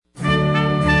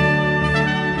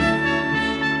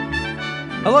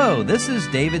Hello, this is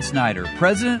David Snyder,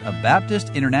 President of Baptist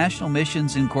International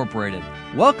Missions Incorporated,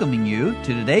 welcoming you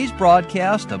to today's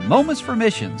broadcast of Moments for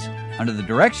Missions under the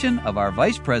direction of our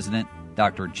Vice President,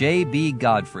 Dr. J.B.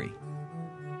 Godfrey.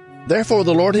 Therefore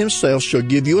the Lord himself shall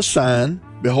give you a sign.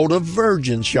 Behold, a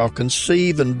virgin shall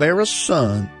conceive and bear a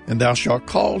son, and thou shalt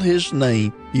call his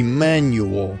name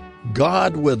Emmanuel,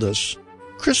 God with us.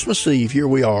 Christmas Eve, here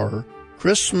we are,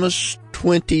 Christmas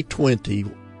 2020.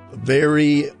 A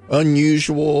very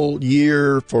unusual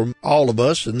year for all of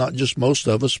us, and not just most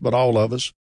of us, but all of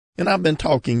us. And I've been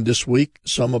talking this week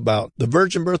some about the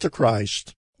virgin birth of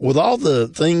Christ. With all the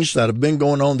things that have been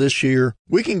going on this year,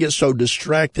 we can get so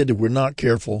distracted if we're not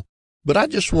careful. But I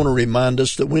just want to remind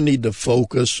us that we need to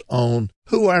focus on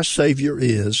who our Savior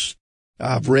is.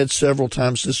 I've read several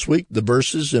times this week the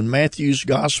verses in Matthew's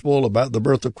Gospel about the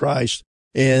birth of Christ.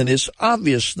 And it's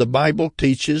obvious the Bible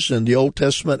teaches in the Old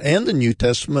Testament and the New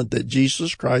Testament that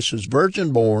Jesus Christ is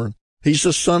virgin born. He's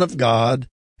the Son of God.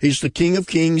 He's the King of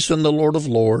Kings and the Lord of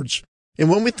Lords. And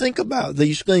when we think about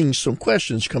these things, some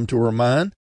questions come to our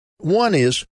mind. One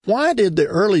is, why did the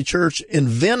early church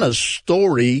invent a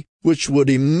story which would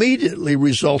immediately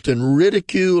result in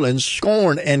ridicule and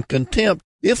scorn and contempt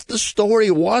if the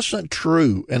story wasn't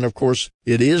true? And of course,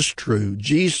 it is true.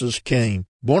 Jesus came,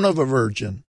 born of a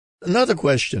virgin. Another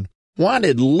question, why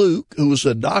did Luke, who was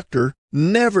a doctor,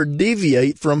 never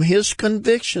deviate from his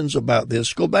convictions about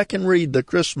this? Go back and read the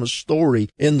Christmas story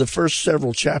in the first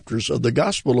several chapters of the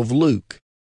Gospel of Luke.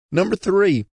 Number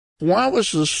 3, why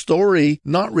was the story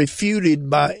not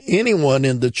refuted by anyone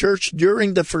in the church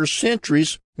during the first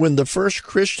centuries when the first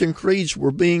Christian creeds were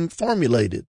being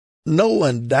formulated? No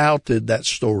one doubted that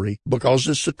story because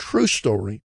it's a true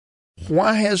story.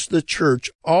 Why has the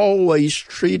church always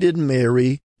treated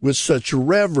Mary with such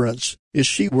reverence as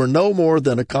she were no more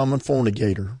than a common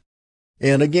fornicator?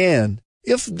 And again,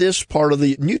 if this part of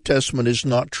the New Testament is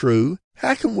not true,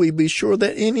 how can we be sure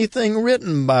that anything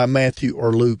written by Matthew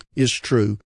or Luke is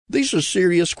true? These are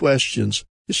serious questions.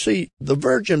 You see, the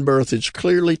virgin birth is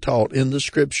clearly taught in the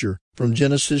Scripture from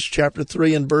Genesis chapter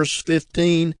 3 and verse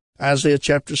 15, Isaiah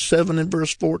chapter 7 and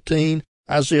verse 14,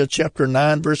 Isaiah chapter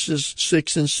 9 verses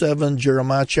 6 and 7,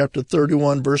 Jeremiah chapter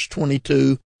 31 verse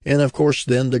 22, and of course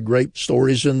then the great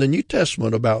stories in the New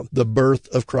Testament about the birth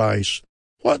of Christ.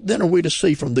 What then are we to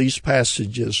see from these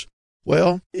passages?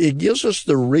 Well, it gives us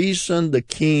the reason the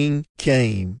King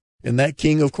came, and that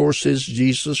King, of course, is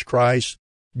Jesus Christ.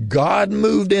 God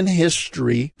moved in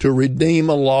history to redeem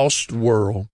a lost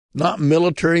world. Not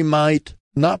military might,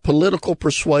 not political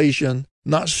persuasion,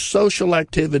 not social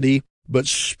activity, but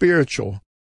spiritual.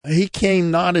 He came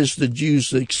not as the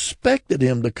Jews expected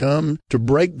him to come, to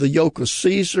break the yoke of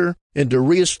Caesar and to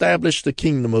reestablish the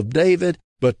kingdom of David,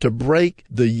 but to break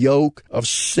the yoke of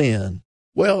sin.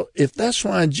 Well, if that's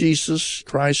why Jesus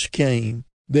Christ came,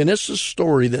 then it's a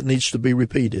story that needs to be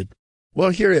repeated.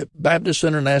 Well, here at Baptist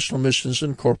International Missions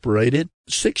Incorporated,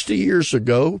 60 years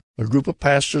ago, a group of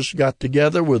pastors got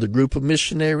together with a group of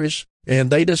missionaries, and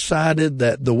they decided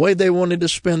that the way they wanted to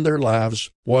spend their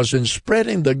lives was in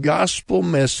spreading the gospel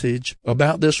message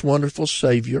about this wonderful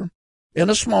Savior. And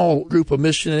a small group of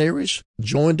missionaries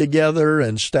joined together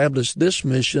and established this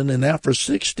mission, and now for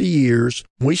 60 years,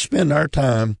 we spend our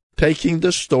time taking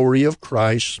the story of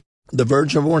Christ, the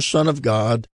virgin-born Son of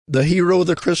God, the hero of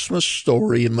the Christmas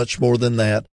story, and much more than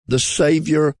that, the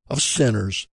Savior of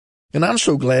sinners. And I'm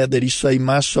so glad that he saved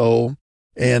my soul.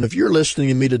 And if you're listening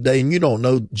to me today and you don't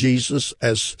know Jesus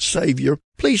as Savior,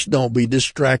 please don't be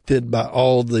distracted by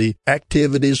all the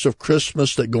activities of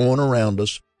Christmas that go on around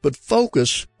us, but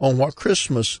focus on what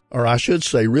Christmas, or I should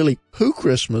say really who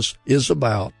Christmas is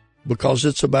about, because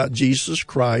it's about Jesus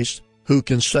Christ, who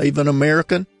can save an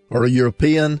American or a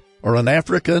European or an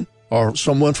African or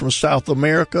someone from South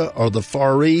America or the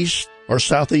Far East or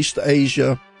Southeast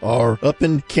Asia or up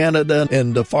in Canada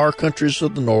and the far countries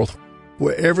of the North.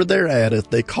 Wherever they're at, if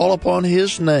they call upon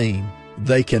his name,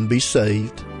 they can be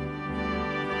saved.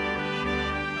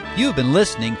 You've been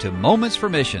listening to Moments for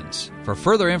Missions. For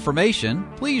further information,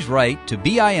 please write to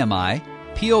BIMI,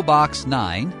 P.O. Box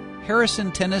 9,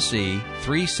 Harrison, Tennessee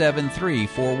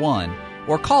 37341,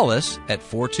 or call us at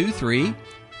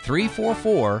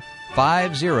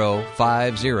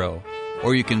 423-344-5050.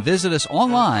 Or you can visit us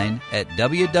online at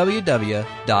www.bimi.org.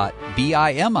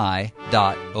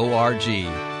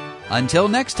 Until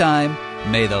next time,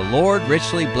 may the Lord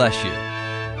richly bless you.